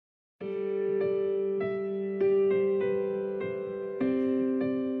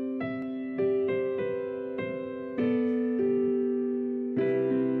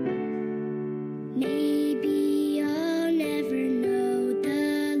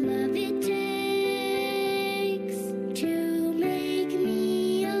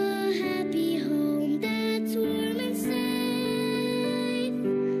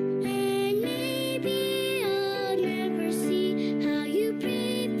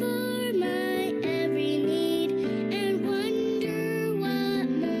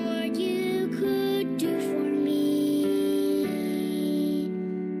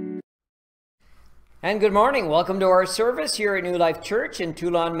And good morning. Welcome to our service here at New Life Church in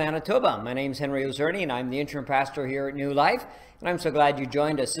Teulon, Manitoba. My name's Henry Ozerny, and I'm the interim pastor here at New Life. And I'm so glad you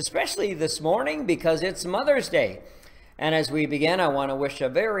joined us, especially this morning because it's Mother's Day. And as we begin, I want to wish a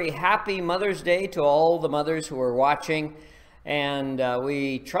very happy Mother's Day to all the mothers who are watching. And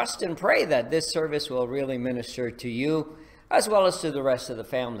we trust and pray that this service will really minister to you as well as to the rest of the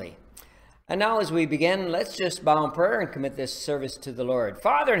family. And now as we begin, let's just bow in prayer and commit this service to the Lord.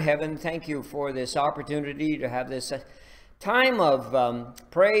 Father in heaven, thank you for this opportunity to have this time of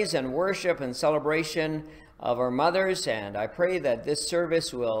praise and worship and celebration of our mothers. And I pray that this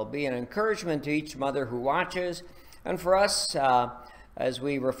service will be an encouragement to each mother who watches. And for us, as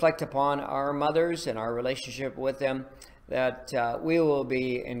we reflect upon our mothers and our relationship with them, that we will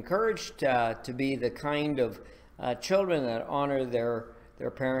be encouraged to be the kind of children that honor their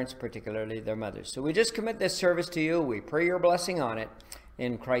parents, particularly their mothers. So we just commit this service to you. We pray your blessing on it.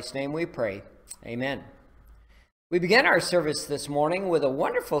 In Christ's name we pray. Amen. We began our service this morning with a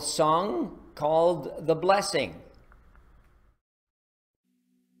wonderful song called The Blessing.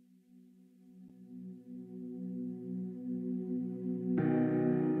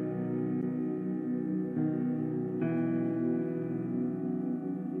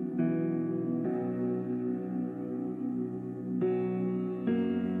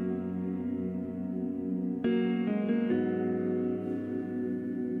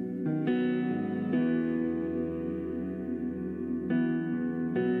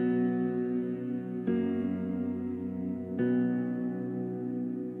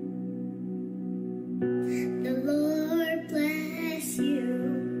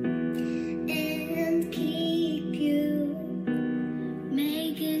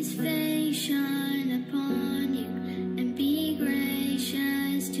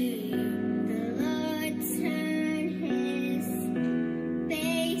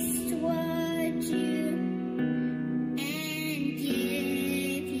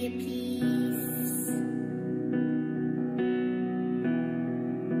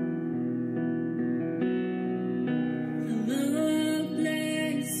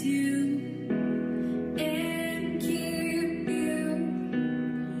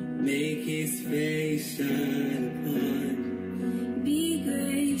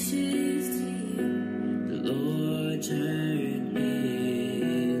 Amen.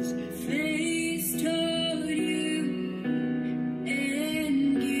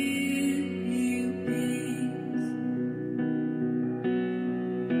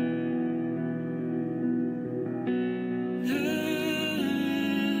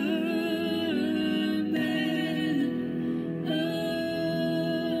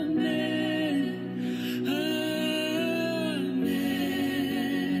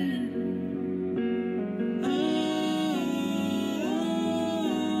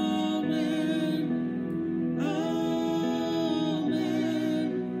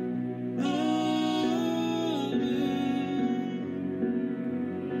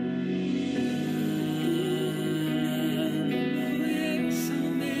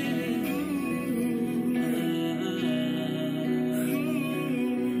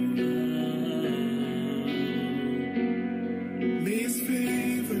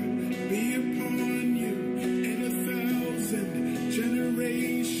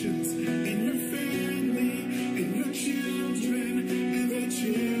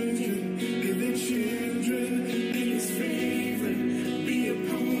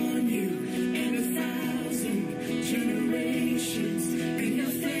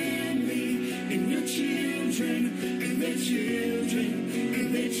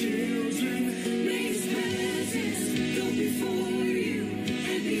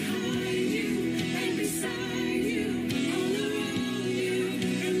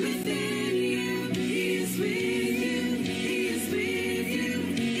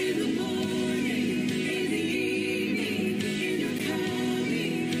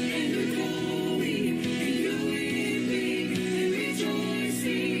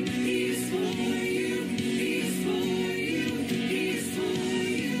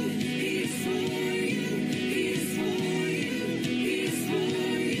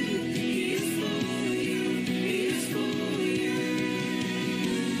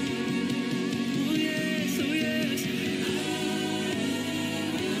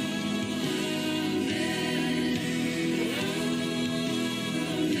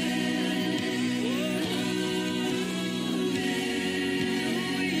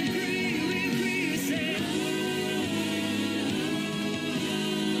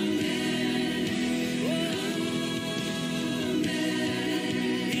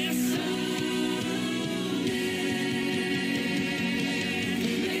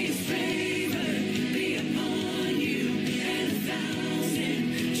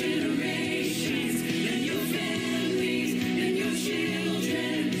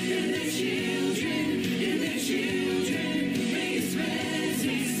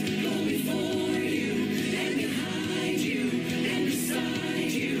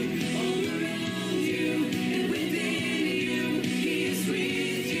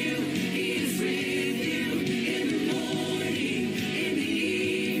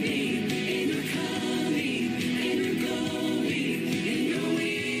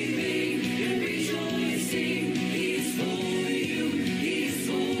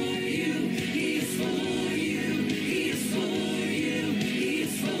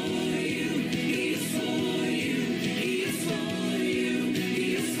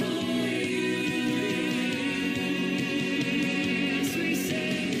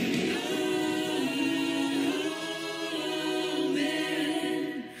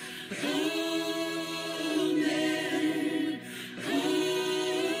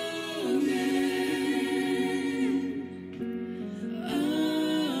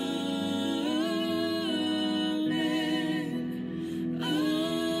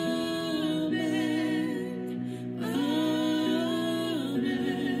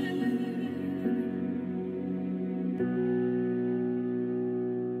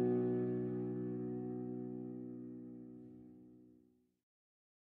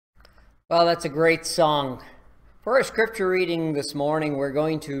 Well, that's a great song. For our scripture reading this morning, we're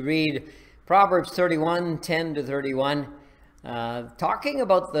going to read Proverbs 31, 10 to 31, talking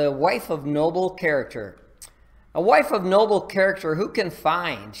about the wife of noble character. A wife of noble character who can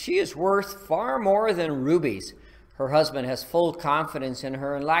find? She is worth far more than rubies. Her husband has full confidence in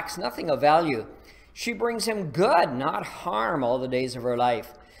her and lacks nothing of value. She brings him good, not harm, all the days of her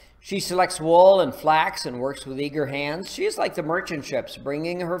life. She selects wool and flax and works with eager hands. She is like the merchant ships,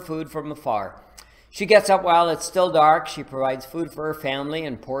 bringing her food from afar. She gets up while it's still dark. She provides food for her family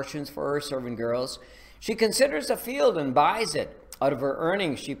and portions for her servant girls. She considers a field and buys it. Out of her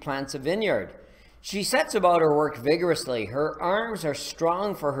earnings, she plants a vineyard. She sets about her work vigorously. Her arms are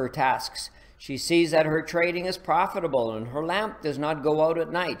strong for her tasks. She sees that her trading is profitable, and her lamp does not go out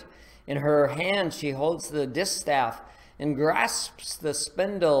at night. In her hand, she holds the distaff and grasps the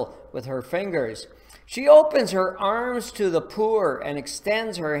spindle with her fingers. She opens her arms to the poor and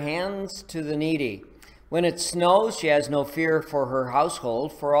extends her hands to the needy. When it snows, she has no fear for her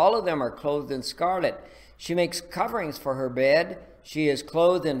household, for all of them are clothed in scarlet. She makes coverings for her bed. She is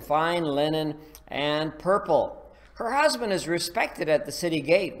clothed in fine linen and purple. Her husband is respected at the city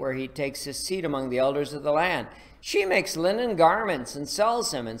gate, where he takes his seat among the elders of the land. She makes linen garments and sells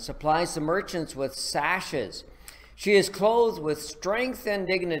them, and supplies the merchants with sashes. She is clothed with strength and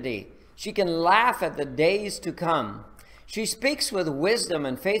dignity. She can laugh at the days to come. She speaks with wisdom,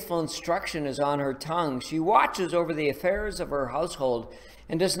 and faithful instruction is on her tongue. She watches over the affairs of her household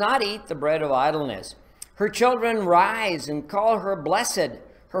and does not eat the bread of idleness. Her children rise and call her blessed.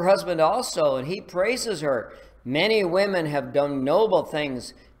 Her husband also, and he praises her. Many women have done noble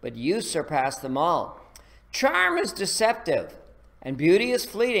things, but you surpass them all. Charm is deceptive, and beauty is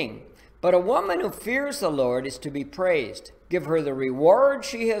fleeting. But a woman who fears the Lord is to be praised. Give her the reward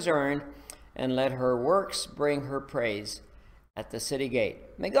she has earned, and let her works bring her praise at the city gate.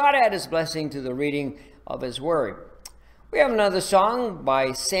 May God add his blessing to the reading of his word. We have another song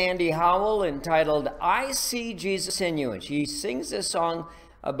by Sandy Howell entitled, I See Jesus in You. And she sings this song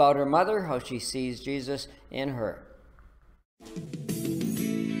about her mother, how she sees Jesus in her.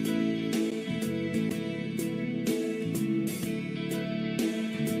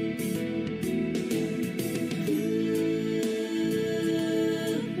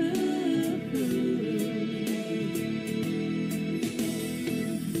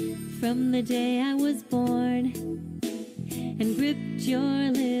 From the day I was born and gripped your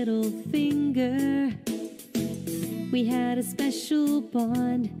little finger, we had a special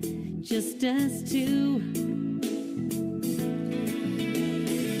bond, just us two.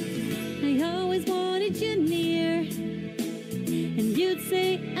 I always wanted you near, and you'd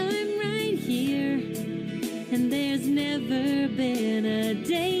say, I'm right here. And there's never been a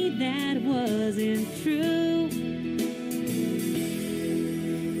day that wasn't true.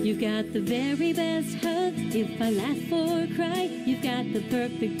 You've got the very best hug if I laugh or cry. You've got the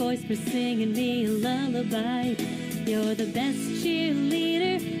perfect voice for singing me a lullaby. You're the best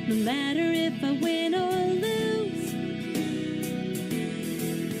cheerleader, no matter if I win or lose.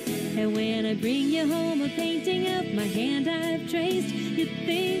 And when I bring you home a painting of my hand I've traced, you'd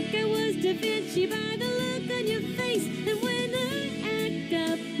think I was Da Vinci by the look on your face. And when I act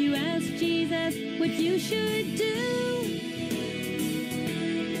up, you ask Jesus what you should do.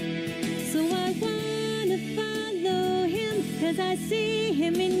 So I wanna follow him, 'cause I see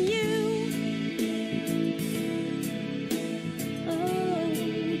him in you. Oh,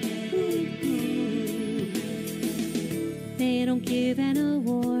 ooh, ooh. They don't give an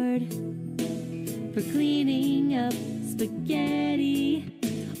award for cleaning up spaghetti,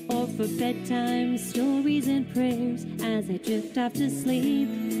 or for bedtime stories and prayers as I drift off to sleep.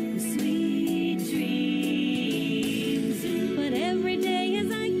 Sweet dreams. But every day as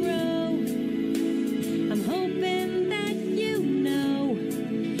I grow, I'm hoping that you know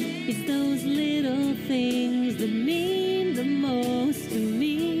it's those little things that mean the most to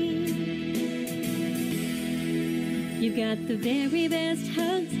me. You got the very best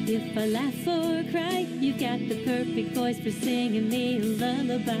hugs if I laugh or cry. You got the perfect voice for singing me a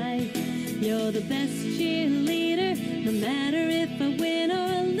lullaby. You're the best cheerleader, no matter if I win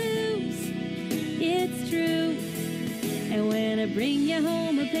or lose. It's true. And when I bring you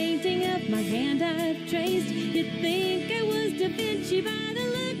home a painting of my hand I've traced, you'd think I was Da Vinci by the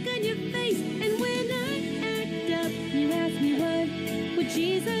look on your face. And when I act up, you ask me what would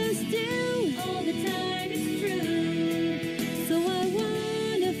Jesus do? All the time it's true. So I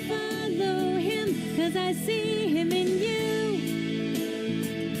wanna follow him, 'cause I see him in you.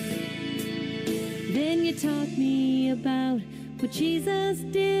 Then you taught me about what Jesus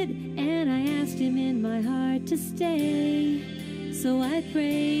did, and I asked him in my heart to stay. So I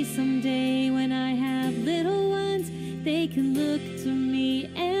pray someday when I have little ones, they can look to me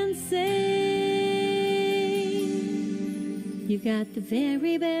and say, you've got the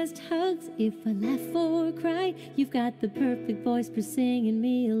very best hugs if I laugh or cry. You've got the perfect voice for singing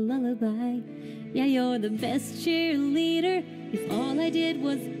me a lullaby. Yeah, you're the best cheerleader if all I did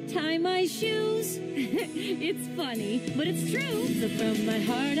was tie my shoes. It's funny, but it's true. So from my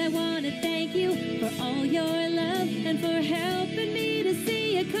heart I want to thank you for all your love and for helping me to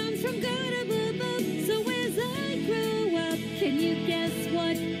see it comes from God above. So as I grow up, can you guess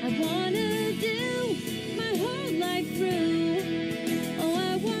what I want to do my whole life through? Oh,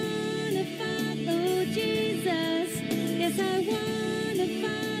 I want to follow Jesus. Yes, I want to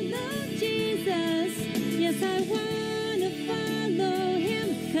follow Jesus. Yes, I want to follow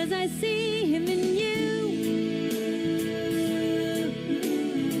him, 'cause I see him in you.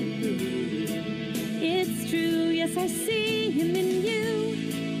 It's true, yes, I see him in you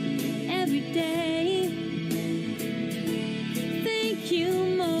every day. Thank you,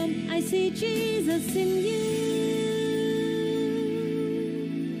 Mom, I see Jesus in you.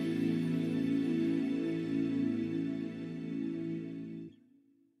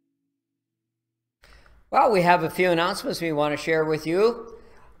 Well, we have a few announcements we want to share with you.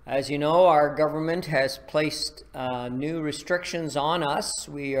 As you know, our government has placed new restrictions on us.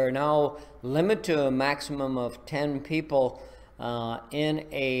 We are now limited to a maximum of 10 people in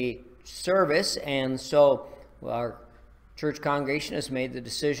a service, and so our church congregation has made the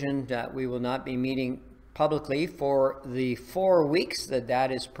decision that we will not be meeting publicly for the 4 weeks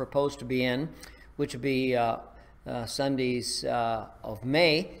that is proposed to be in, which will be Sundays of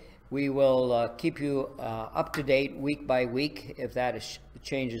May. We will keep you up to date week by week if that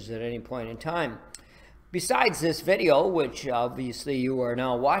changes at any point in time. Besides this video, which obviously you are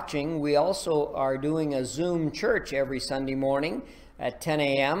now watching, we also are doing a Zoom church every Sunday morning at 10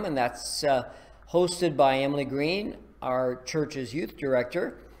 a.m. and that's hosted by Emily Green, our church's youth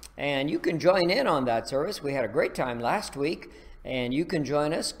director. And you can join in on that service. We had a great time last week, and you can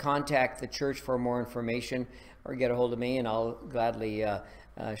join us. Contact the church for more information or get a hold of me, and I'll gladly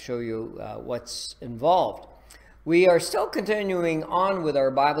show you what's involved. We are still continuing on with our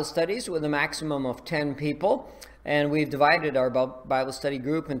Bible studies with a maximum of 10 people, and we've divided our Bible study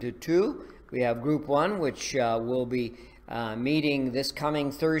group into two. We have group one, which will be meeting this coming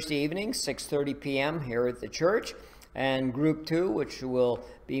Thursday evening, 6:30 p.m. here at the church, and group two, which will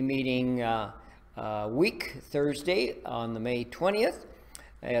be meeting week Thursday on the May 20th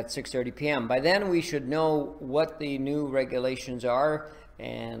at 6:30 p.m. By then we should know what the new regulations are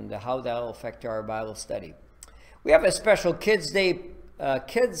and how that will affect our Bible study. We have a special Kids Day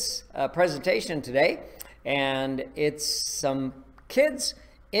presentation today, and it's some kids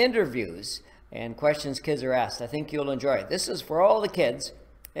interviews and questions kids are asked. I think you'll enjoy it. This is for all the kids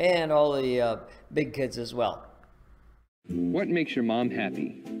and all the big kids as well. What makes your mom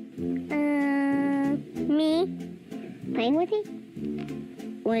happy? Me playing with you.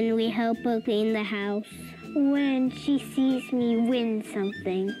 When we help her clean the house. When she sees me win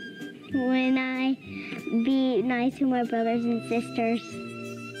something. When I be nice to my brothers and sisters.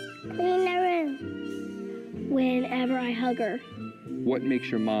 Clean the room. Whenever I hug her. What makes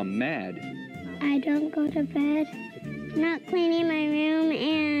your mom mad? I don't go to bed. Not cleaning my room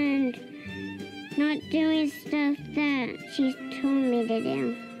and not doing stuff that she's told me to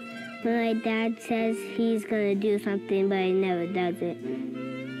do. My dad says he's gonna do something, but he never does it.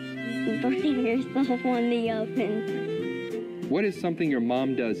 Burning yourself on the oven. What is something your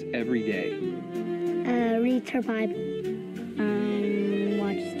mom does every day? Reads her Bible.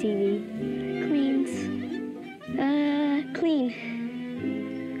 Watches TV. Cleans. Clean.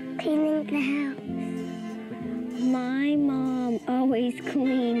 Cleaning the house. My mom always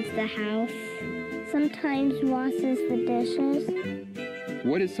cleans the house. Sometimes washes the dishes.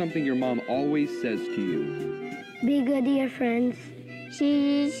 What is something your mom always says to you? Be good to your friends.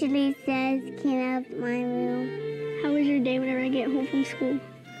 She usually says, clean up my room. How was your day whenever I get home from school?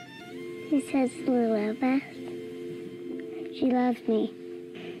 She says, little best. She loves me.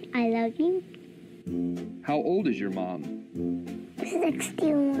 I love you. How old is your mom?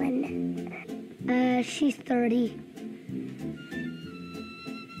 61. She's 30.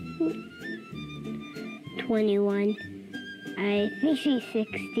 21. I think she's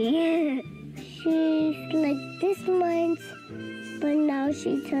 60. She's like this month, but now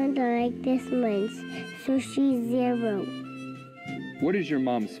she turned like this month, so she's 0. What is your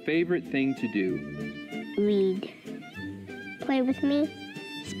mom's favorite thing to do? Read. Play with me.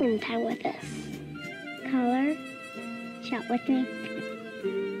 Spend time with us. Color. Chat with me.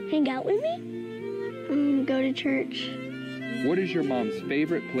 Hang out with me. Go to church. What is your mom's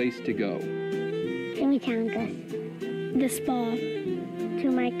favorite place to go? Chimichangas. The spa.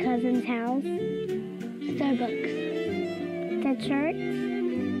 To my cousin's house. Starbucks. The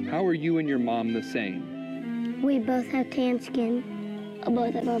church. How are you and your mom the same? We both have tan skin.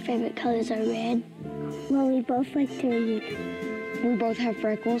 Both of our favorite colors are red. Well, we both like to read. We both have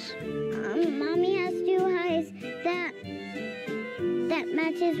freckles. Mommy has two eyes that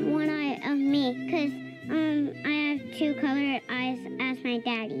matches one eye of me, because I have two colored eyes as my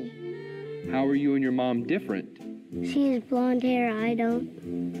daddy. How are you and your mom different? She has blonde hair, I don't.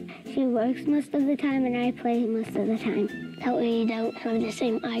 She works most of the time and I play most of the time. That way you don't have the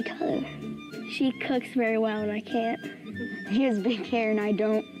same eye color. She cooks very well and I can't. He has big hair and I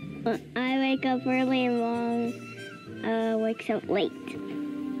don't. I wake up early and Mom wakes up late.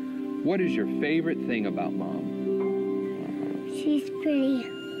 What is your favorite thing about Mom? She's pretty.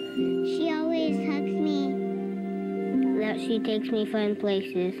 She always hugs me. That she takes me fun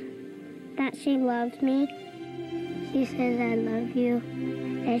places. That she loves me. She says I love you.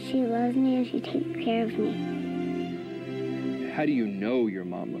 That she loves me and she takes care of me. How do you know your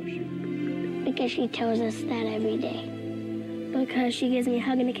mom loves you? Because she tells us that every day. Because she gives me a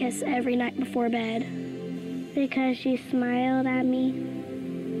hug and a kiss every night before bed. Because she smiled at me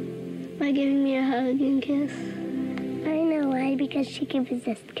by giving me a hug and kiss. I know why, because she gives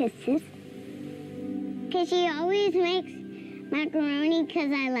us kisses. Because she always makes macaroni,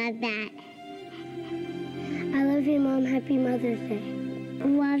 because I love that. I love you, Mom. Happy Mother's Day.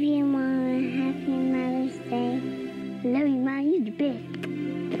 Love you, Mom. Happy Mother's Day. Love you, Mom. You're the best.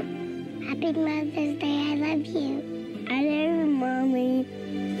 Happy Mother's Day. I love you. I love you, Mommy.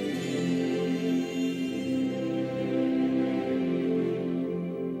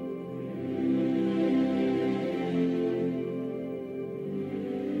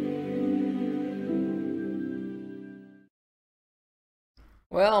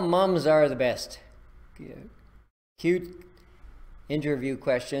 Well, mums are the best. Cute interview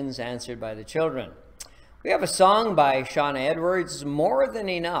questions answered by the children. We have a song by Shauna Edwards, More Than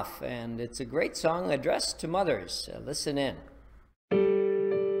Enough, and it's a great song addressed to mothers. Listen in.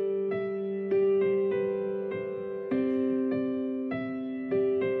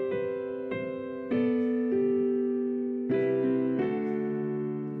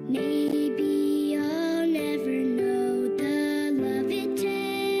 Maybe I'll never know the love it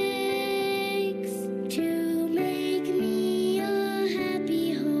takes to make me a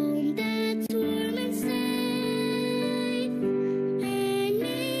happy home that's warm and safe. And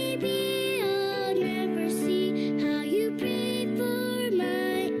maybe I'll never see how you prayed for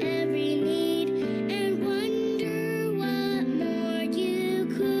my every need and wonder what more you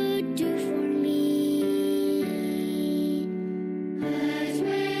could do for me. But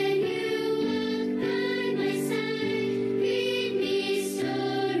when you walk by my side, read me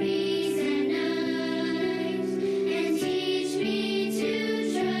stories at night, and teach me to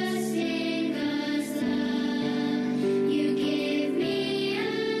trust in God's love, you give me a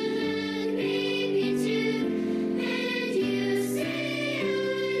hug, maybe two, and you say I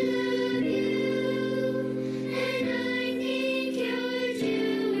love you, and I think you're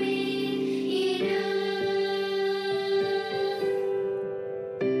doing enough.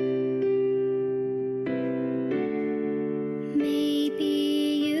 Maybe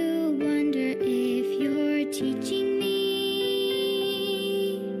you wonder if you're teaching me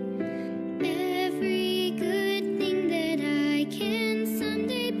every good thing that I can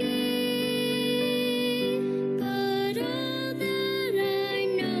someday be. But all that I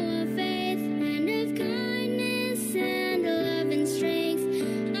know of faith and of kindness and love and strength,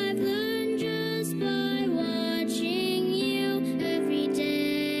 I've learned just by watching you every day.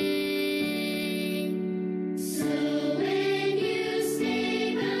 So when you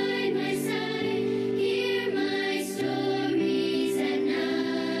stay by my side, hear my stories at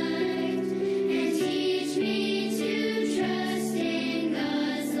night, and teach me to trust in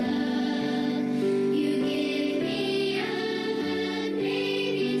God's love, you give me a hug,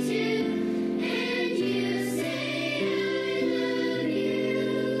 maybe two, and you say I love you,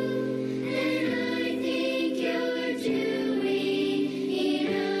 and I think you're doing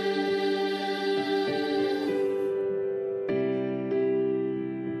enough.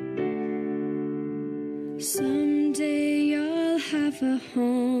 Someday I'll have a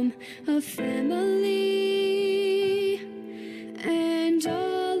home, a family, and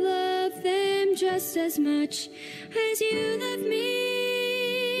I'll love them just as much as you love me.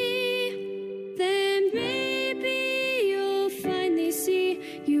 Then maybe you'll finally see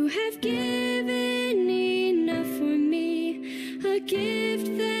you have given enough for me, a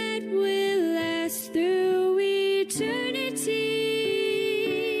gift that will last through eternity.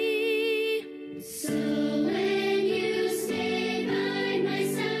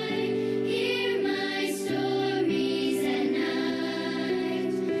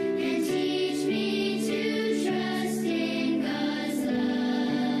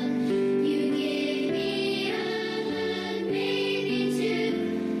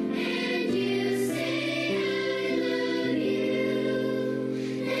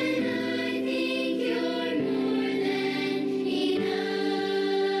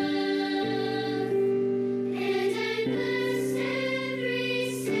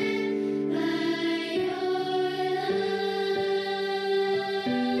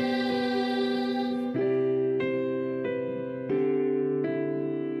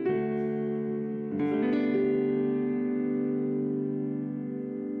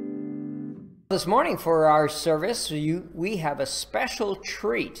 This morning for our service, we have a special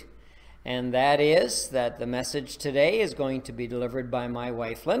treat, and that is that the message today is going to be delivered by my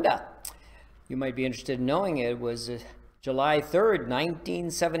wife, Linda. You might be interested in knowing it was July 3rd,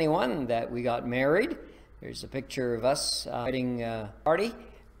 1971 that we got married. There's a picture of us wedding party,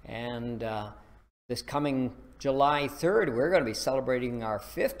 and this coming July 3rd, we're going to be celebrating our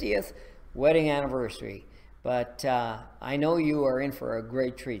 50th wedding anniversary. But I know you are in for a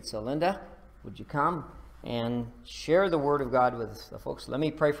great treat. So Linda, would you come and share the word of God with the folks? Let me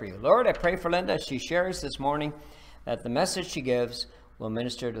pray for you. Lord, I pray for Linda. She shares this morning that the message she gives will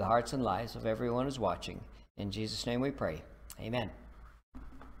minister to the hearts and lives of everyone who's watching. In Jesus' name we pray. Amen.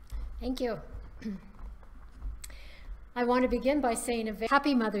 Thank you. I want to begin by saying a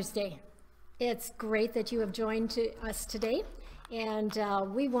happy Mother's Day. It's great that you have joined us today, and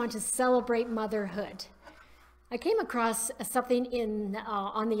we want to celebrate motherhood. I came across something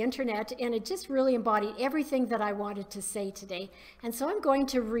on the internet, and it just really embodied everything that I wanted to say today. And so I'm going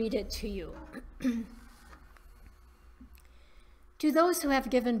to read it to you. To those who have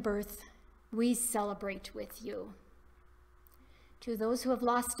given birth, we celebrate with you. To those who have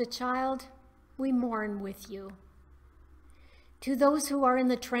lost a child, we mourn with you. To those who are in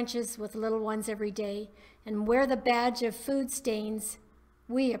the trenches with little ones every day and wear the badge of food stains,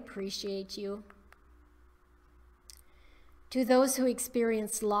 we appreciate you. To those who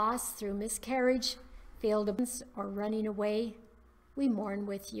experience loss through miscarriage, failed abandonment, or running away, we mourn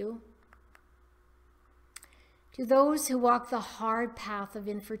with you. To those who walk the hard path of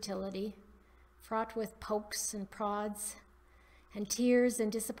infertility, fraught with pokes and prods, and tears and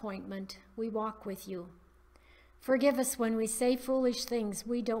disappointment, we walk with you. Forgive us when we say foolish things.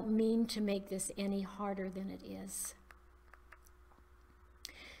 We don't mean to make this any harder than it is.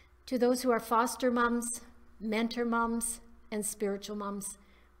 To those who are foster moms, mentor moms, and spiritual moms,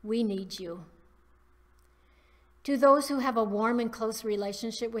 we need you. To those who have a warm and close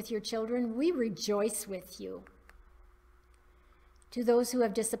relationship with your children, we rejoice with you. To those who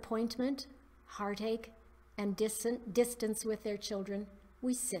have disappointment, heartache, and distance with their children,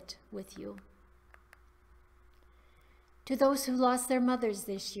 we sit with you. To those who lost their mothers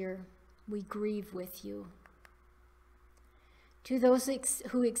this year, we grieve with you. To those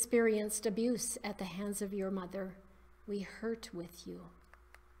who experienced abuse at the hands of your mother, we hurt with you.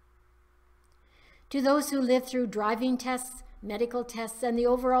 To those who lived through driving tests, medical tests, and the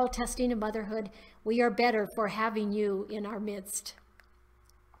overall testing of motherhood, we are better for having you in our midst.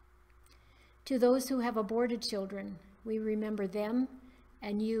 To those who have aborted children, we remember them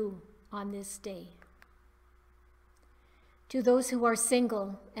and you on this day. To those who are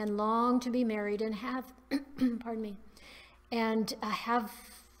single and long to be married and have, pardon me, and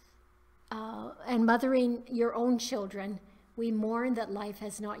mothering your own children, we mourn that life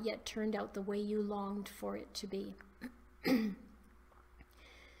has not yet turned out the way you longed for it to be.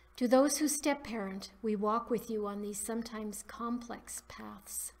 To those who step-parent, we walk with you on these sometimes complex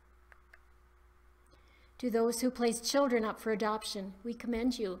paths. To those who place children up for adoption, we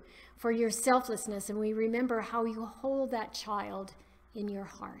commend you for your selflessness, and we remember how you hold that child in your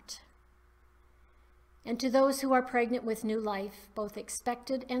heart. And to those who are pregnant with new life, both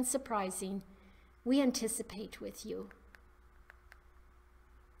expected and surprising, we anticipate with you.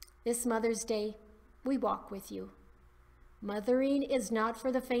 This Mother's Day, we walk with you. Mothering is not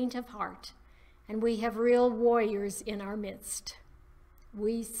for the faint of heart, and we have real warriors in our midst.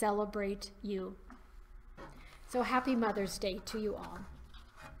 We celebrate you. So happy Mother's Day to you all.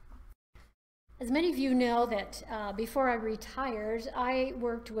 As many of you know that before I retired, I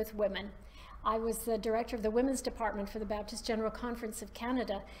worked with women. I was the director of the Women's Department for the Baptist General Conference of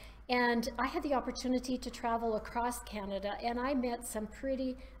Canada, and I had the opportunity to travel across Canada, and I met some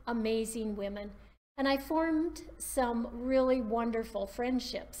pretty amazing women, and I formed some really wonderful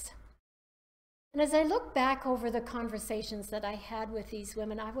friendships. And as I look back over the conversations that I had with these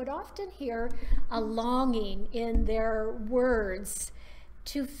women, I would often hear a longing in their words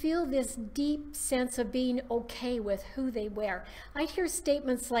to feel this deep sense of being okay with who they were. I'd hear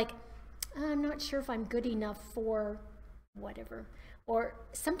statements like, I'm not sure if I'm good enough for whatever. Or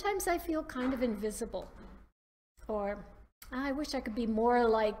sometimes I feel kind of invisible. Or I wish I could be more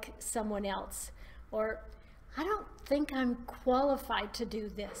like someone else. Or I don't think I'm qualified to do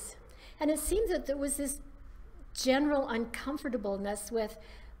this. And it seems that there was this general uncomfortableness with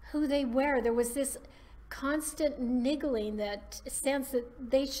who they were. There was this constant niggling, that sense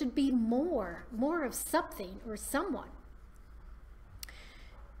that they should be more of something or someone.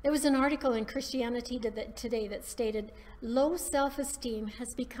 There was an article in Christianity Today that stated, low self-esteem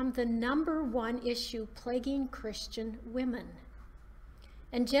has become the #1 issue plaguing Christian women.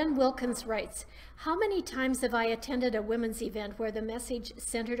 And Jen Wilkins writes, how many times have I attended a women's event where the message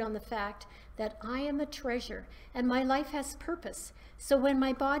centered on the fact that I am a treasure and my life has purpose. So when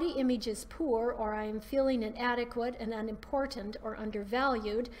my body image is poor or I am feeling inadequate and unimportant or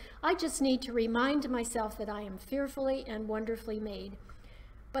undervalued, I just need to remind myself that I am fearfully and wonderfully made.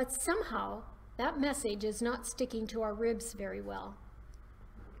 But somehow that message is not sticking to our ribs very well.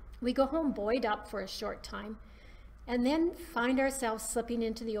 We go home buoyed up for a short time and then find ourselves slipping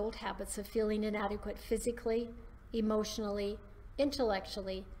into the old habits of feeling inadequate physically, emotionally,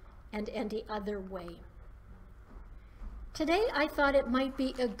 intellectually, and any other way. Today, I thought it might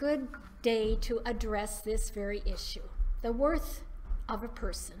be a good day to address this very issue, the worth of a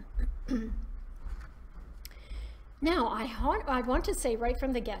person. Now, I want to say right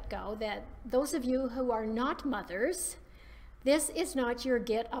from the get-go that those of you who are not mothers, this is not your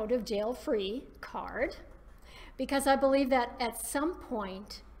get out of jail free card, because I believe that at some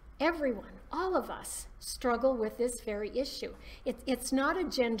point, everyone, all of us, struggle with this very issue. It's not a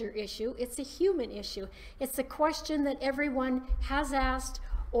gender issue, it's a human issue. It's a question that everyone has asked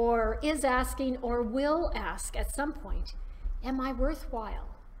or is asking or will ask at some point. Am I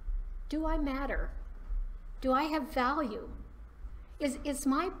worthwhile? Do I matter? Do I have value? Is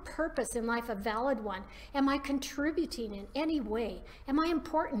my purpose in life a valid one? Am I contributing in any way? Am I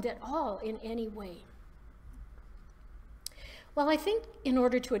important at all in any way? Well, I think in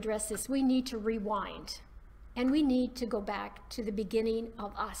order to address this, we need to rewind, and we need to go back to the beginning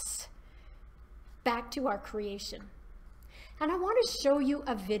of us, back to our creation. And I want to show you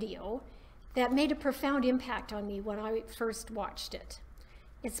a video that made a profound impact on me when I first watched it.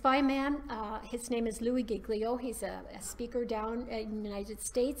 It's by a man, his name is Louis Giglio. He's a speaker down in the United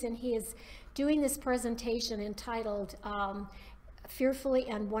States, and he is doing this presentation entitled Fearfully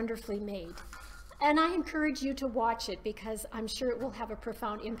and Wonderfully Made. And I encourage you to watch it because I'm sure it will have a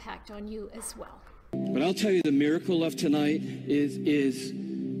profound impact on you as well. But I'll tell you, the miracle of tonight is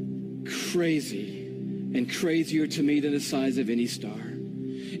crazy, and crazier to me than the size of any star,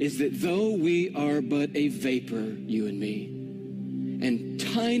 is that though we are but a vapor, you and me, and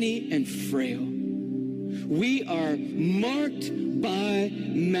tiny and frail, we are marked by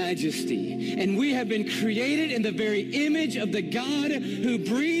majesty, and we have been created in the very image of the God who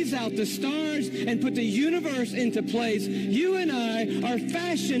breathes out the stars and put the universe into place. You and I are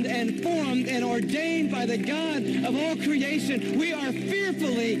fashioned and formed and ordained by the God of all creation. We are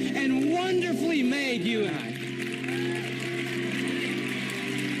fearfully and wonderfully made, you and I.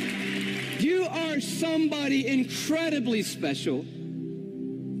 You are somebody incredibly special.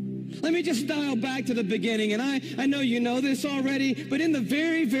 Let me just dial back to the beginning, and I know you know this already, but in the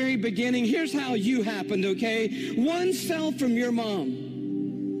very, very beginning, here's how you happened, okay? One cell from your mom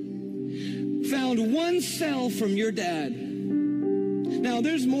found one cell from your dad. Now,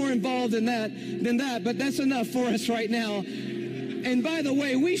 there's more involved in that than that, but that's enough for us right now. And by the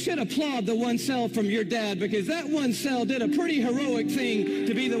way, we should applaud the one cell from your dad, because that one cell did a pretty heroic thing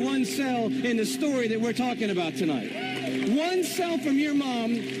to be the one cell in the story that we're talking about tonight. One cell from your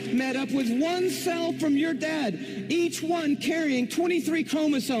mom met up with one cell from your dad, each one carrying 23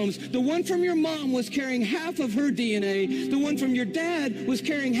 chromosomes. The one from your mom was carrying half of her DNA. The one from your dad was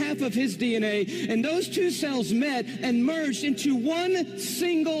carrying half of his DNA. And those two cells met and merged into one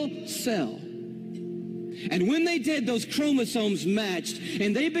single cell. And when they did, those chromosomes matched,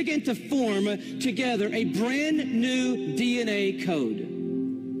 and they began to form together a brand new DNA code.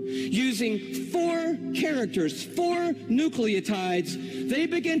 Using 4 characters, 4 nucleotides, they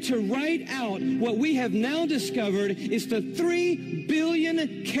begin to write out what we have now discovered is the 3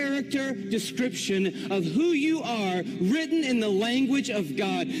 billion character description of who you are, written in the language of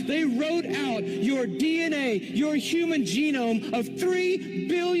God. They wrote out your DNA, your human genome of 3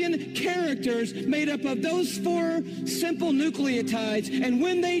 billion characters made up of those 4 simple nucleotides. And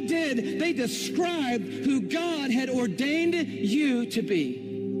when they did, they described who God had ordained you to be.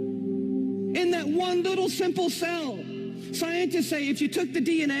 In that one little simple cell. Scientists say if you took the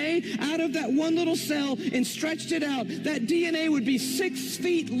DNA out of that one little cell and stretched it out, that DNA would be 6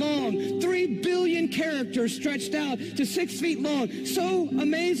 feet long. 3 billion characters stretched out to 6 feet long. So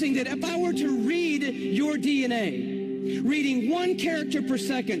amazing that if I were to read your DNA, reading 1 character per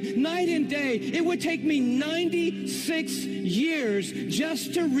second, night and day, it would take me 96 years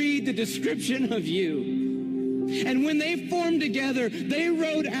just to read the description of you. And when they formed together, they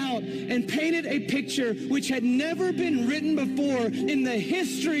wrote out and painted a picture which had never been written before in the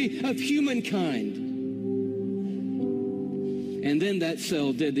history of humankind. And then that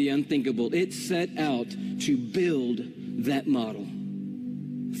cell did the unthinkable. It set out to build that model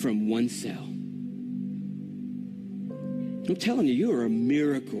from one cell. I'm telling you, you are a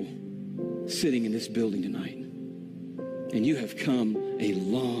miracle sitting in this building tonight. And you have come a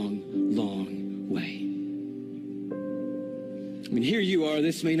long, long way. I mean, here you are.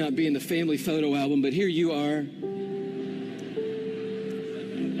 This may not be in the family photo album, but here you are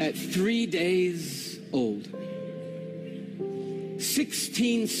at 3 days old.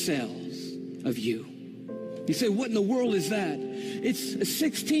 16 cells of you. You say, what in the world is that? It's a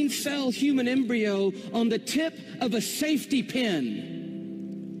 16-cell human embryo on the tip of a safety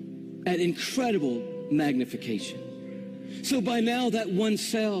pin at incredible magnification. So by now, that one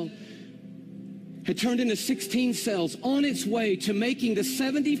cell had turned into 16 cells on its way to making the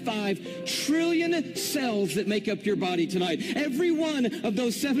 75 trillion cells that make up your body tonight. Every one of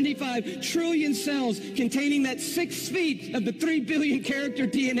those 75 trillion cells containing that 6 feet of the 3 billion character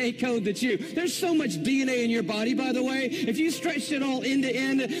DNA code that's you. There's so much DNA in your body, by the way. If you stretched it all end to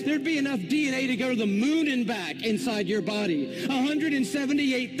end, there'd be enough DNA to go to the moon and back inside your body.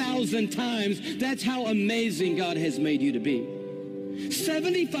 178,000 times. That's how amazing God has made you to be.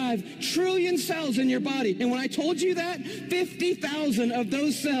 75 trillion cells in your body. And when I told you that, 50,000 of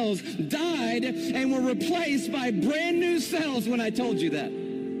those cells died and were replaced by brand new cells when I told you that.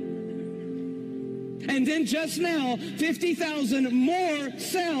 And then just now, 50,000 more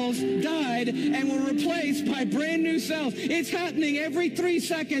cells died and were replaced by brand new cells. It's happening every 3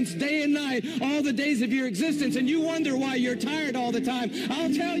 seconds, day and night, all the days of your existence. And you wonder why you're tired all the time.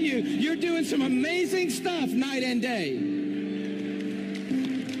 I'll tell you, you're doing some amazing stuff night and day.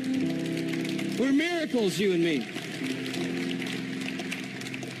 We're miracles, you and me.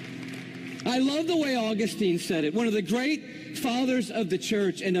 I love the way Augustine said it, one of the great fathers of the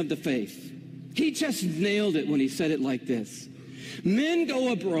church and of the faith. He just nailed it when he said it like this. Men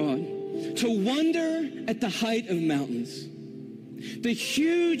go abroad to wonder at the height of mountains, the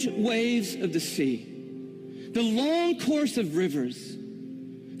huge waves of the sea, the long course of rivers,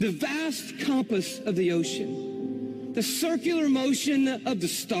 the vast compass of the ocean, the circular motion of the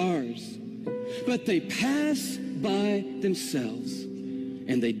stars. But they pass by themselves,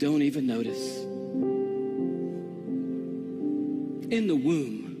 and they don't even notice. In the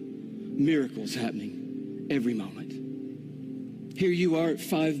womb, miracles happening every moment. Here you are at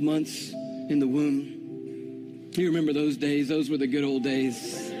 5 months in the womb. You remember those days? Those were the good old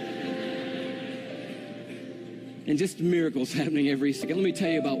days. And just miracles happening every second. Let me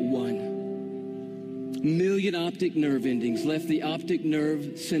tell you about one. 1 million optic nerve endings left the optic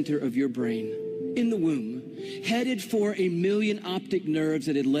nerve center of your brain in the womb, headed for 1 million optic nerves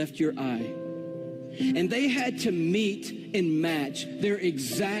that had left your eye. And they had to meet and match their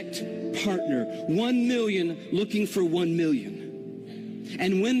exact partner, 1 million looking for 1 million.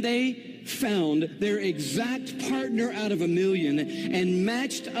 And when they found their exact partner out of 1 million and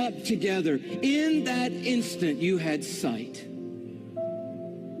matched up together, in that instant you had sight.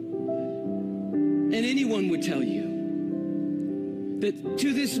 And anyone would tell you that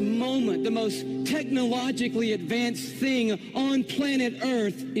to this moment, the most technologically advanced thing on planet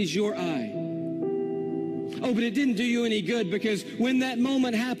Earth is your eye. Oh, but it didn't do you any good, because when that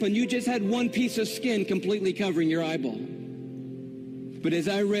moment happened, you just had one piece of skin completely covering your eyeball. But as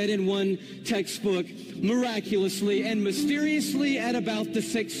I read in one textbook, miraculously and mysteriously at about the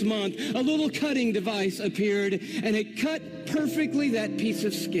 6th month, a little cutting device appeared, and it cut perfectly that piece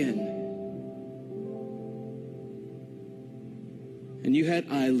of skin. And you had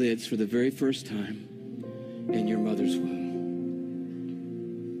eyelids for the very first time in your mother's womb.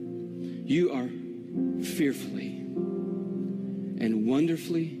 You are fearfully and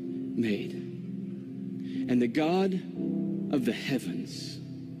wonderfully made. And the God of the heavens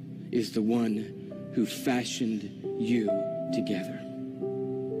is the one who fashioned you together.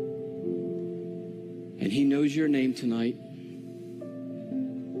 And he knows your name tonight.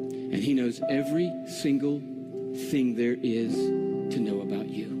 And he knows every single thing there is to know about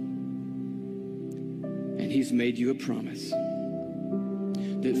you. And he's made you a promise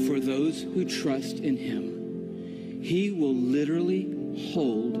that for those who trust in him, he will literally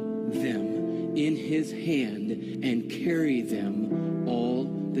hold them in his hand and carry them all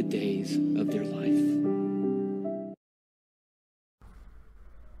the days of their life.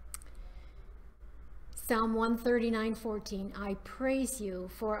 Psalm 139:14, I praise you,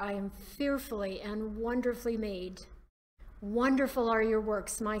 for I am fearfully and wonderfully made. Wonderful are your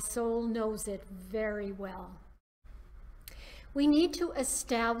works. My soul knows it very well. We need to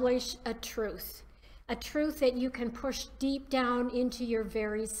establish a truth that you can push deep down into your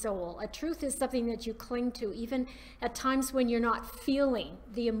very soul. A truth is something that you cling to, even at times when you're not feeling.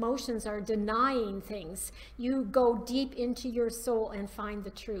 The emotions are denying things. You go deep into your soul and find the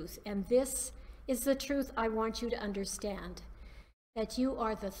truth. And this is the truth I want you to understand, that you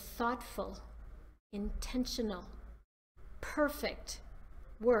are the thoughtful, intentional, perfect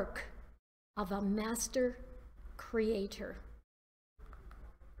work of a master creator.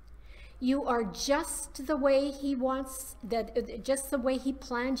 You are just the way he wants, just the way he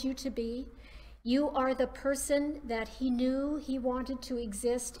planned you to be. You are the person that he knew he wanted to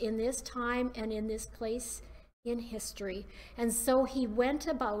exist in this time and in this place in history. And so he went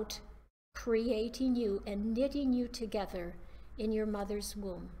about creating you and knitting you together in your mother's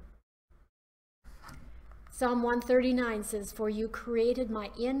womb. Psalm 139 says, "For you created my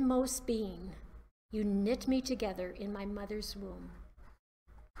inmost being. You knit me together in my mother's womb."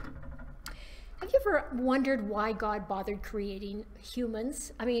 Have you ever wondered why God bothered creating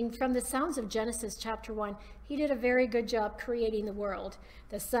humans? I mean, from the sounds of Genesis chapter 1, he did a very good job creating the world.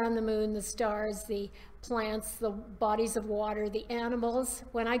 The sun, the moon, the stars, the plants, the bodies of water, the animals.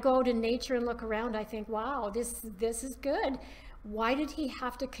 When I go to nature and look around, I think, wow, this is good. Why did he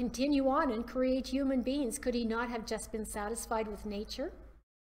have to continue on and create human beings? Could he not have just been satisfied with nature?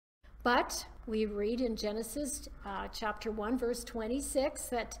 But we read in Genesis chapter 1, verse 26,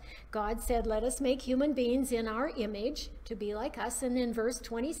 that God said, "Let us make human beings in our image to be like us." And in verse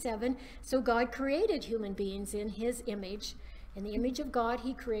 27, so God created human beings in his image. In the image of God,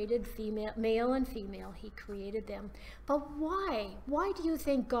 he created male and female. He created them. But why? Why do you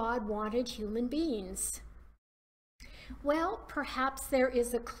think God wanted human beings? Well, perhaps there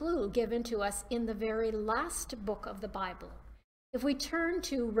is a clue given to us in the very last book of the Bible. If we turn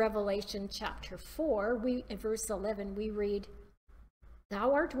to Revelation chapter 4, in verse 11, we read,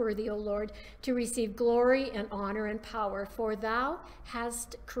 "Thou art worthy, O Lord, to receive glory and honor and power, for thou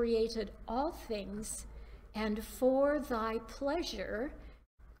hast created all things, and for thy pleasure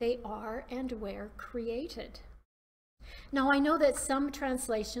they are and were created." Now, I know that some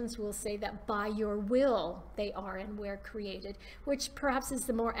translations will say that by your will they are and were created, which perhaps is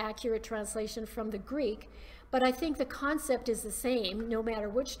the more accurate translation from the Greek. But I think the concept is the same, no matter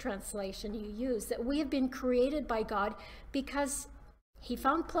which translation you use, that we have been created by God because he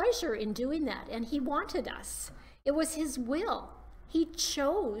found pleasure in doing that, and he wanted us. It was his will. He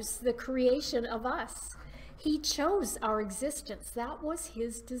chose the creation of us. He chose our existence. That was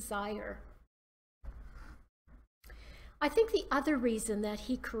his desire. I think the other reason that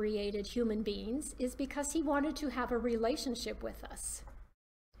he created human beings is because he wanted to have a relationship with us.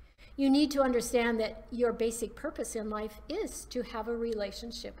 You need to understand that your basic purpose in life is to have a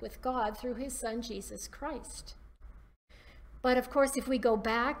relationship with God through his son, Jesus Christ. But of course, if we go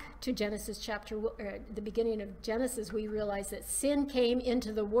back to the beginning of Genesis, we realize that sin came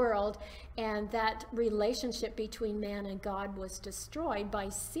into the world and that relationship between man and God was destroyed by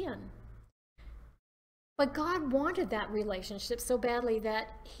sin. But God wanted that relationship so badly that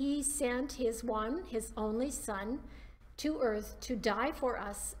he sent his only son, to earth to die for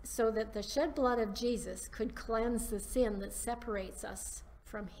us so that the shed blood of Jesus could cleanse the sin that separates us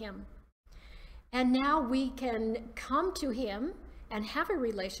from him. And now we can come to him and have a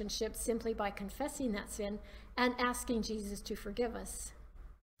relationship simply by confessing that sin and asking Jesus to forgive us.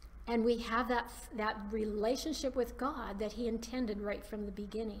 And we have that relationship with God that he intended right from the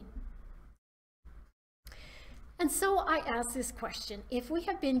beginning. And so I ask this question: if we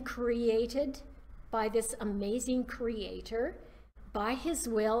have been created by this amazing creator, by his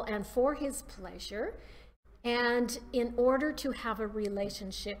will and for his pleasure, and in order to have a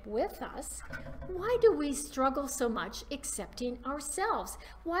relationship with us, why do we struggle so much accepting ourselves?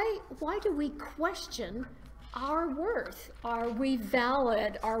 Why do we question our worth? Are we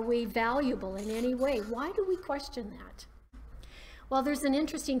valid? Are we valuable in any way? Why do we question that? Well, there's an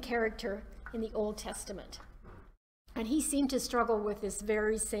interesting character in the Old Testament, and he seemed to struggle with this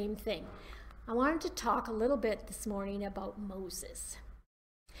very same thing. I wanted to talk a little bit this morning about Moses.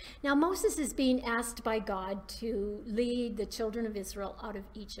 Now, Moses is being asked by God to lead the children of Israel out of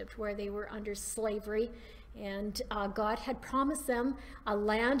Egypt, where they were under slavery, and God had promised them a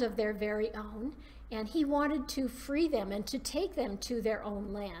land of their very own, and he wanted to free them and to take them to their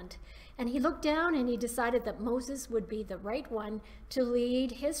own land. And he looked down and he decided that Moses would be the right one to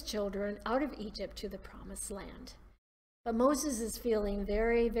lead his children out of Egypt to the promised land. But Moses is feeling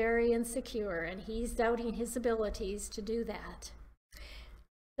very, very insecure, and he's doubting his abilities to do that.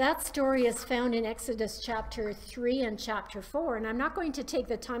 That story is found in Exodus chapter 3 and chapter 4, and I'm not going to take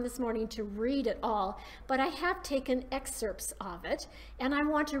the time this morning to read it all, but I have taken excerpts of it, and I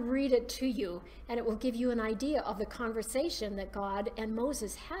want to read it to you, and it will give you an idea of the conversation that God and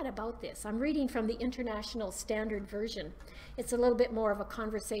Moses had about this. I'm reading from the International Standard Version. It's a little bit more of a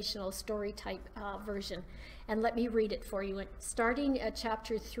conversational story type version, and let me read it for you. Starting at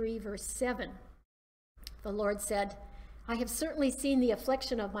chapter 3, verse 7. The Lord said, I have certainly seen the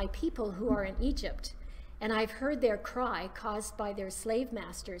affliction of my people who are in Egypt, and I've heard their cry caused by their slave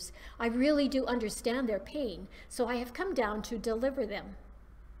masters. I really do understand their pain, so I have come down to deliver them.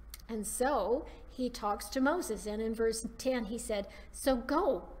 And so he talks to Moses, and in verse 10 he said, so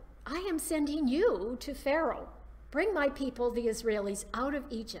go, I am sending you to Pharaoh. Bring my people, the Israelis, out of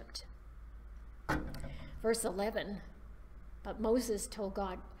Egypt. Verse 11, but Moses told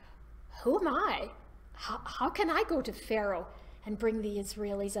God, who am I? How can I go to Pharaoh and bring the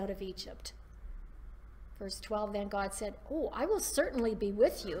Israelis out of Egypt? Verse 12, then God said, oh, I will certainly be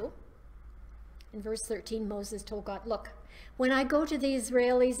with you. In verse 13, Moses told God, look, when I go to the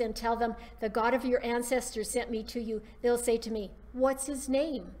Israelis and tell them, the God of your ancestors sent me to you, they'll say to me, what's his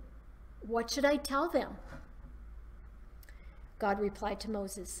name? What should I tell them? God replied to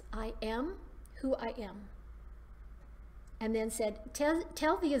Moses, I am who I am. And then said,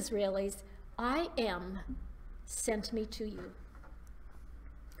 tell the Israelis, I am sent me to you.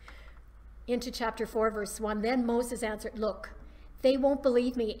 Into chapter 4, verse 1, then Moses answered, look, they won't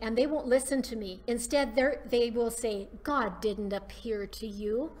believe me and they won't listen to me. Instead, they will say, God didn't appear to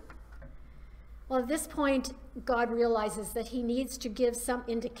you. Well, at this point, God realizes that he needs to give some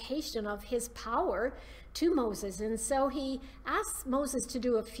indication of his power to Moses. And so he asks Moses to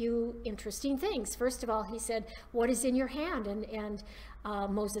do a few interesting things. First of all, he said, what is in your hand? And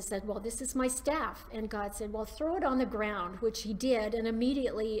Moses said, well, this is my staff. And God said, well, throw it on the ground, which he did. And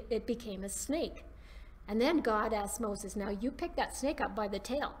immediately it became a snake. And then God asked Moses, now you pick that snake up by the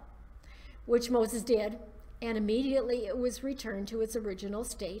tail, which Moses did. And immediately it was returned to its original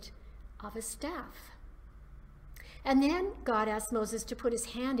state of a staff. And then God asked Moses to put his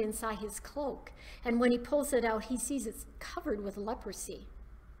hand inside his cloak. And when he pulls it out, he sees it's covered with leprosy.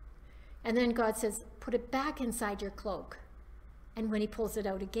 And then God says, put it back inside your cloak. And when he pulls it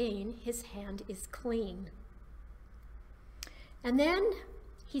out again, his hand is clean. And then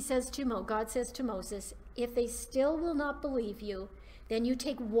God says to Moses, if they still will not believe you, then you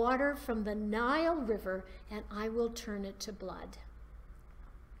take water from the Nile River and I will turn it to blood.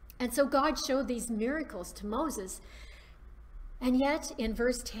 And so God showed these miracles to Moses. And yet in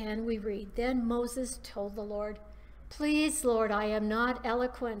verse 10 we read, then Moses told the Lord, please, Lord, I am not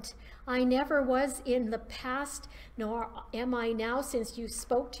eloquent. I never was in the past, nor am I now since you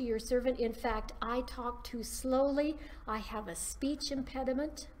spoke to your servant. In fact, I talk too slowly. I have a speech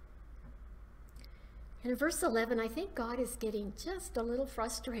impediment. And in verse 11, I think God is getting just a little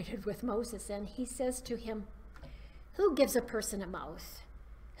frustrated with Moses. And he says to him, who gives a person a mouth?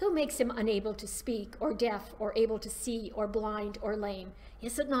 Who makes him unable to speak, or deaf, or able to see, or blind, or lame?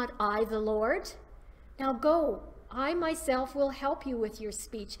 Is it not I, the Lord? Now go, I myself will help you with your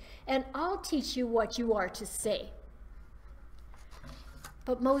speech, and I'll teach you what you are to say.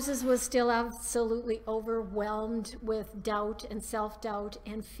 But Moses was still absolutely overwhelmed with doubt and self-doubt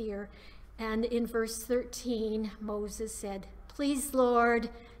and fear. And in verse 13, Moses said, please,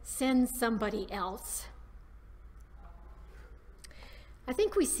 Lord, send somebody else. I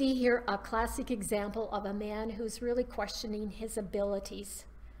think we see here a classic example of a man who's really questioning his abilities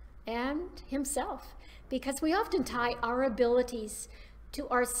and himself, because we often tie our abilities to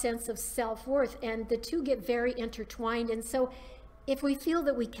our sense of self-worth, and the two get very intertwined. And so if we feel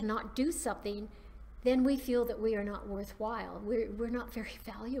that we cannot do something, then we feel that we are not worthwhile. We're not very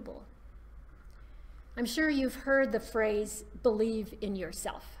valuable. I'm sure you've heard the phrase, believe in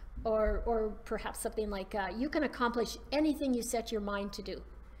yourself. Or perhaps something like, you can accomplish anything you set your mind to do.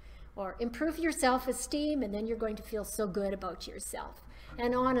 Or improve your self-esteem, and then you're going to feel so good about yourself.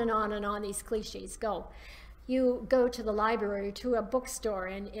 And on and on and on these cliches go. You go to the library or to a bookstore,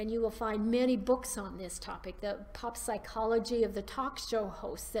 and you will find many books on this topic, the pop psychology of the talk show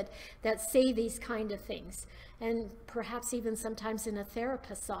hosts that say these kind of things. And perhaps even sometimes in a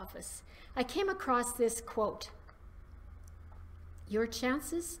therapist's office. I came across this quote. Your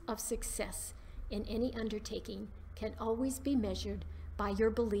chances of success in any undertaking can always be measured by your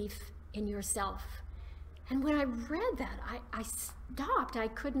belief in yourself. And when I read that, I stopped. I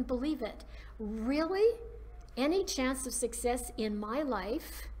couldn't believe it. Really? Any chance of success in my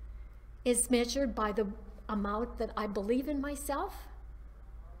life is measured by the amount that I believe in myself?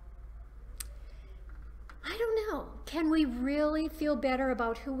 I don't know. Can we really feel better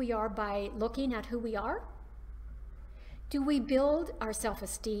about who we are by looking at who we are? Do we build our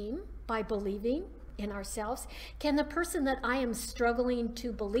self-esteem by believing in ourselves? Can the person that I am struggling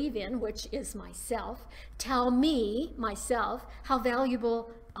to believe in, which is myself, tell me, myself, how valuable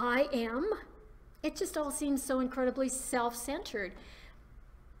I am? It just all seems so incredibly self-centered.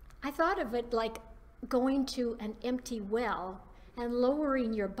 I thought of it like going to an empty well and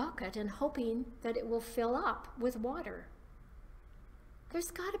lowering your bucket and hoping that it will fill up with water. There's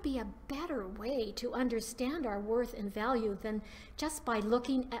got to be a better way to understand our worth and value than just by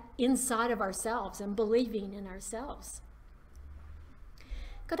looking inside of ourselves and believing in ourselves.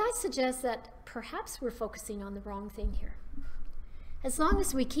 Could I suggest that perhaps we're focusing on the wrong thing here? As long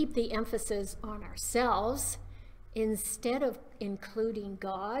as we keep the emphasis on ourselves, instead of including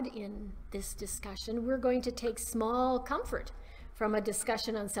God in this discussion, we're going to take small comfort from a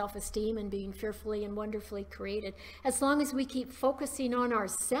discussion on self-esteem and being fearfully and wonderfully created. As long as we keep focusing on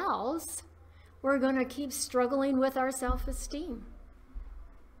ourselves, we're going to keep struggling with our self-esteem.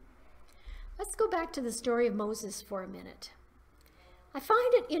 Let's go back to the story of Moses for a minute. I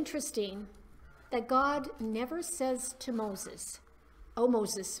find it interesting that God never says to Moses, "Oh,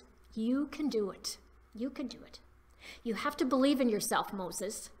 Moses, you can do it. You can do it. You have to believe in yourself,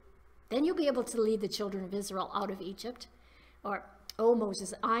 Moses. Then you'll be able to lead the children of Israel out of Egypt." Or, "Oh,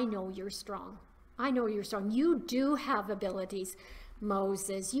 Moses, I know you're strong. I know you're strong. You do have abilities.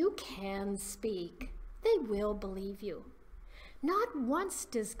 Moses, you can speak. They will believe you." Not once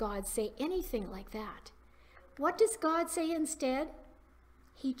does God say anything like that. What does God say instead?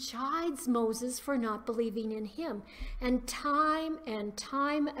 He chides Moses for not believing in him. And time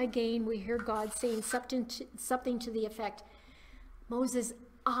again, we hear God saying something to the effect, "Moses,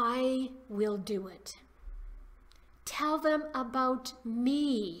 I will do it. Tell them about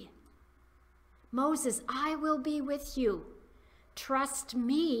me. Moses, I will be with you. Trust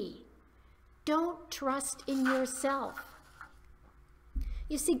me. Don't trust in yourself."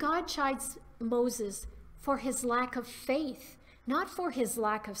 You see, God chides Moses for his lack of faith, not for his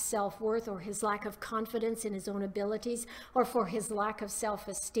lack of self-worth or his lack of confidence in his own abilities or for his lack of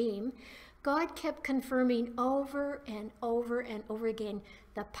self-esteem. God kept confirming over and over and over again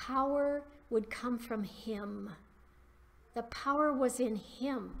the power would come from him. The power was in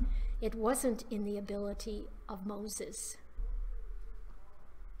him. It wasn't in the ability of Moses.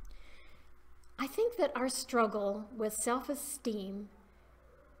 I think that our struggle with self-esteem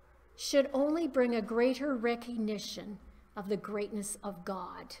should only bring a greater recognition of the greatness of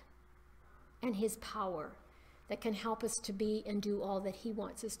God and his power that can help us to be and do all that he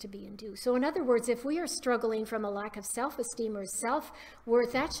wants us to be and do. So in other words, if we are struggling from a lack of self-esteem or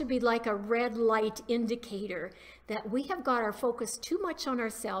self-worth, that should be like a red light indicator that we have got our focus too much on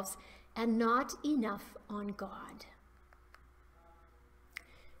ourselves and not enough on God.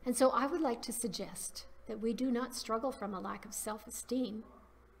 And so I would like to suggest that we do not struggle from a lack of self-esteem.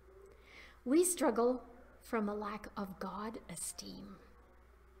 We struggle from a lack of God-esteem.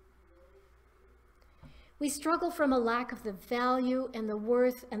 We struggle from a lack of the value and the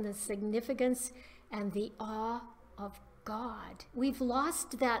worth and the significance and the awe of God. We've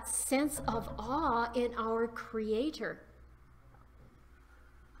lost that sense of awe in our Creator.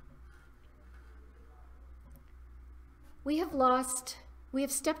 We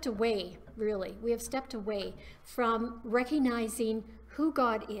have stepped away, really. We have stepped away from recognizing who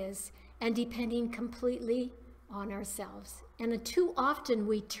God is and depending completely on ourselves. And too often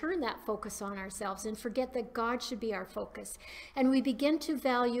we turn that focus on ourselves and forget that God should be our focus. And we begin to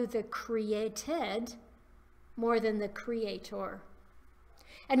value the created more than the creator.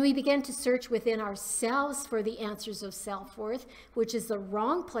 And we begin to search within ourselves for the answers of self-worth, which is the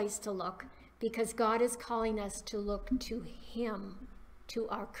wrong place to look, because God is calling us to look to him, to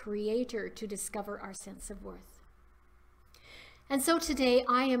our Creator, to discover our sense of worth. And so today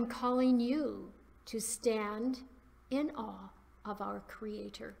I am calling you to stand in awe of our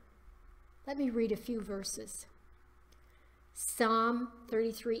Creator. Let me read a few verses. Psalm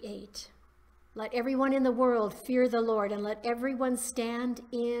 33:8. Let everyone in the world fear the Lord, and let everyone stand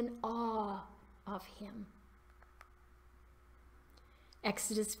in awe of him.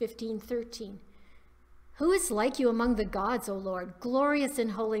 Exodus 15:13. Who is like you among the gods, O Lord, glorious in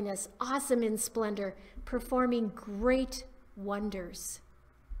holiness, awesome in splendor, performing great wonders?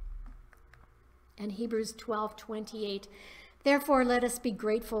 And Hebrews 12:28. Therefore, let us be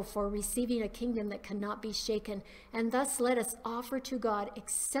grateful for receiving a kingdom that cannot be shaken, and thus let us offer to God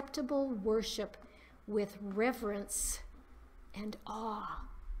acceptable worship with reverence and awe.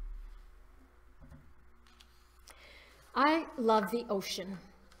 I love the ocean.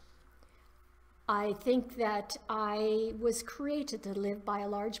 I think that I was created to live by a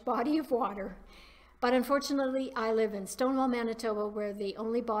large body of water. But unfortunately, I live in Stonewall, Manitoba, where the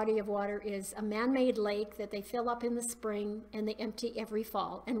only body of water is a man-made lake that they fill up in the spring and they empty every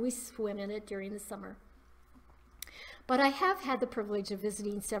fall, and we swim in it during the summer. But I have had the privilege of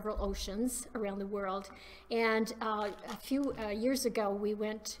visiting several oceans around the world, and a few years ago, we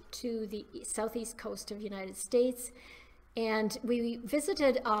went to the southeast coast of the United States, And we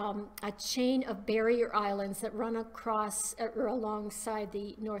visited a chain of barrier islands that run across or alongside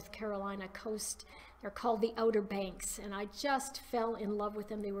the North Carolina coast. They're called the Outer Banks, and I just fell in love with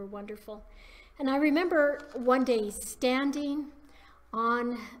them. They were wonderful. And I remember one day standing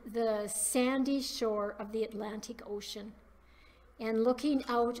on the sandy shore of the Atlantic Ocean and looking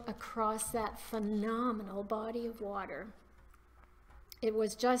out across that phenomenal body of water. It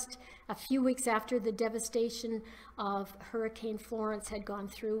was just a few weeks after the devastation of Hurricane Florence had gone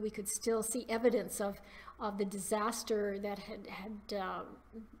through. We could still see evidence of the disaster that had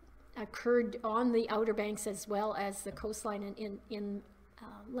occurred on the Outer Banks as well as the coastline and in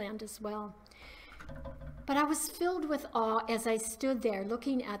land as well. But I was filled with awe as I stood there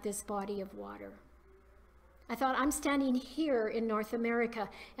looking at this body of water. I thought, I'm standing here in North America,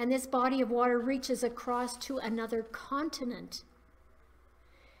 and this body of water reaches across to another continent.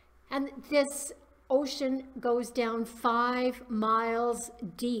 And this ocean goes down 5 miles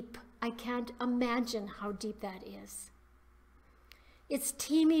deep. I can't imagine how deep that is. It's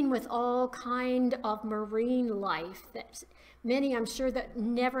teeming with all kind of marine life that many, I'm sure, that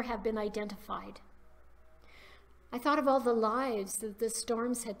never have been identified. I thought of all the lives that the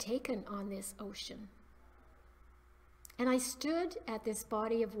storms had taken on this ocean. And I stood at this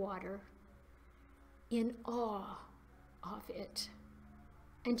body of water in awe of it.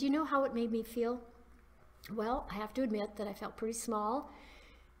 And do you know how it made me feel? Well, I have to admit that I felt pretty small,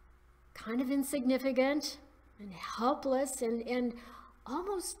 kind of insignificant and helpless and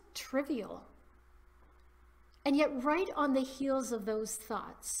almost trivial. And yet right on the heels of those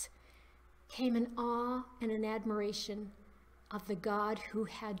thoughts came an awe and an admiration of the God who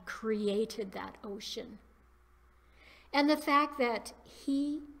had created that ocean. And the fact that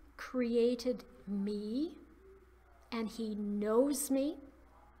he created me, and he knows me,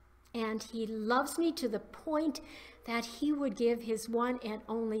 and he loves me to the point that he would give his one and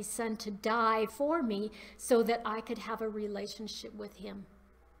only son to die for me so that I could have a relationship with him.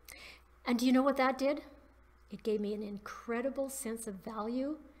 And do you know what that did? It gave me an incredible sense of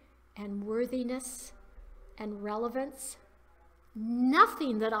value and worthiness and relevance.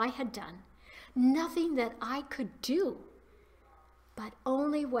 Nothing that I had done, nothing that I could do, but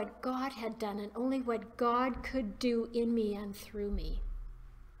only what God had done and only what God could do in me and through me.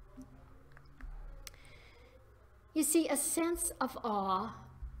 You see, a sense of awe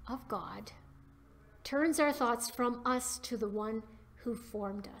of God turns our thoughts from us to the one who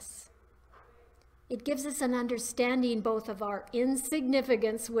formed us. It gives us an understanding both of our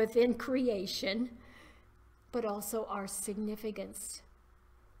insignificance within creation, but also our significance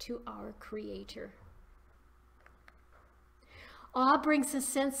to our Creator. Awe brings a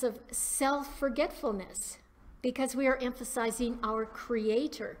sense of self-forgetfulness because we are emphasizing our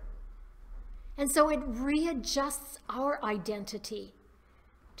Creator. And so it readjusts our identity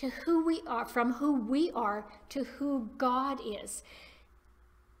to who we are, from who we are to who God is.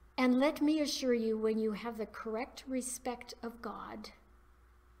 And let me assure you, when you have the correct respect of God,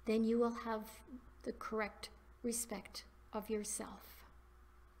 then you will have the correct respect of yourself.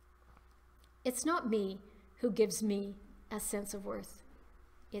 It's not me who gives me a sense of worth.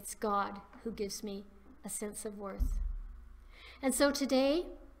 It's God who gives me a sense of worth. And so today,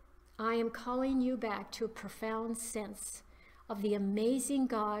 I am calling you back to a profound sense of the amazing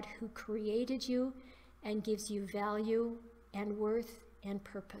God who created you and gives you value and worth and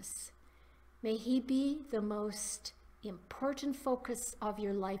purpose. May he be the most important focus of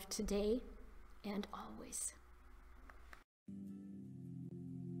your life today and always.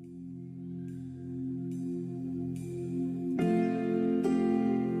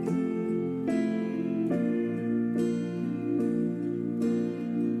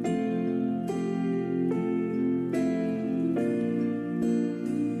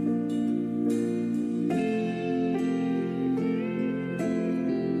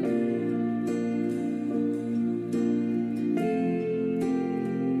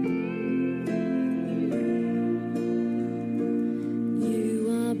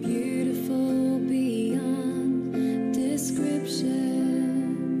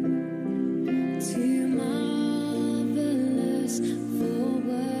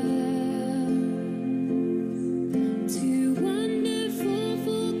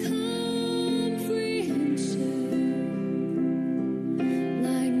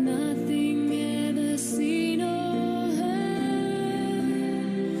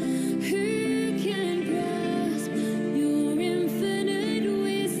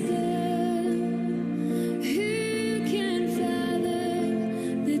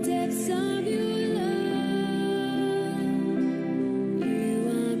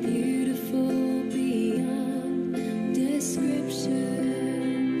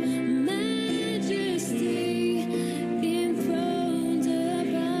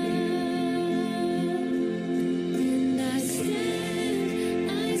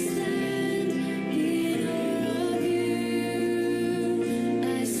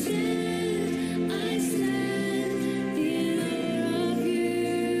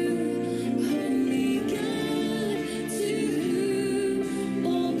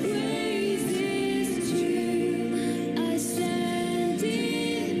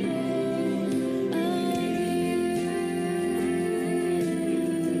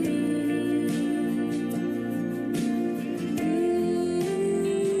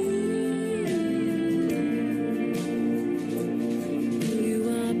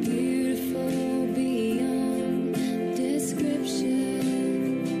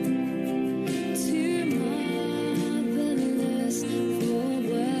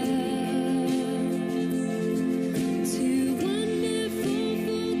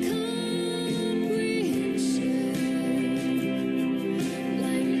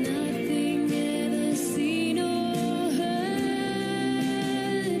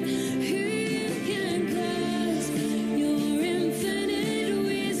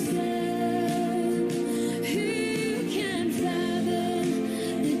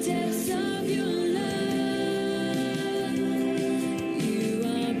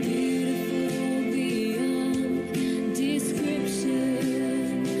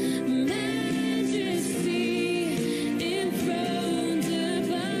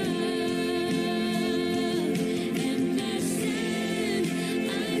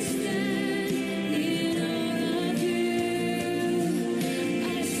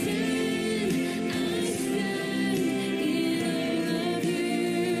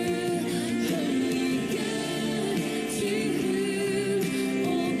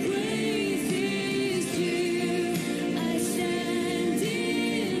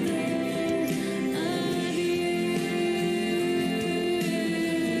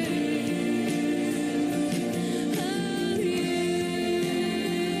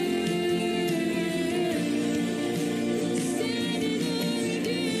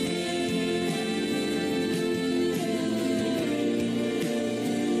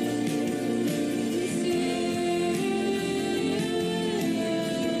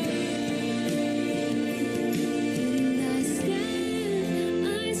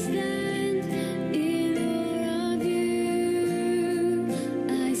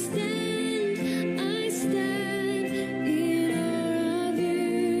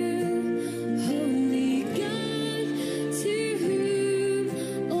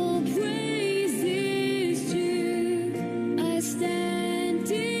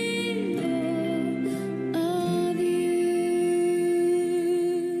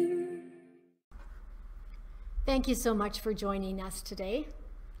 Thank you so much for joining us today.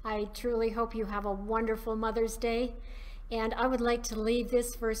 I truly hope you have a wonderful Mother's Day, and I would like to leave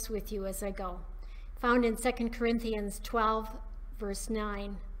this verse with you as I go. Found in 2 Corinthians 12, verse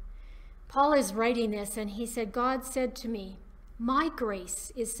 9. Paul is writing this, and he said, God said to me, my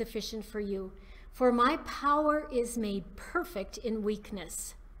grace is sufficient for you, for my power is made perfect in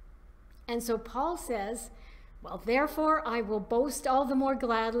weakness. And so Paul says, well, therefore I will boast all the more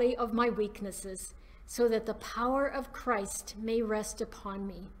gladly of my weaknesses, so that the power of Christ may rest upon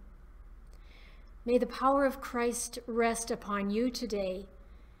me. May the power of Christ rest upon you today,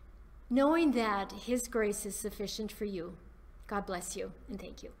 knowing that his grace is sufficient for you. God bless you, and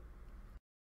thank you.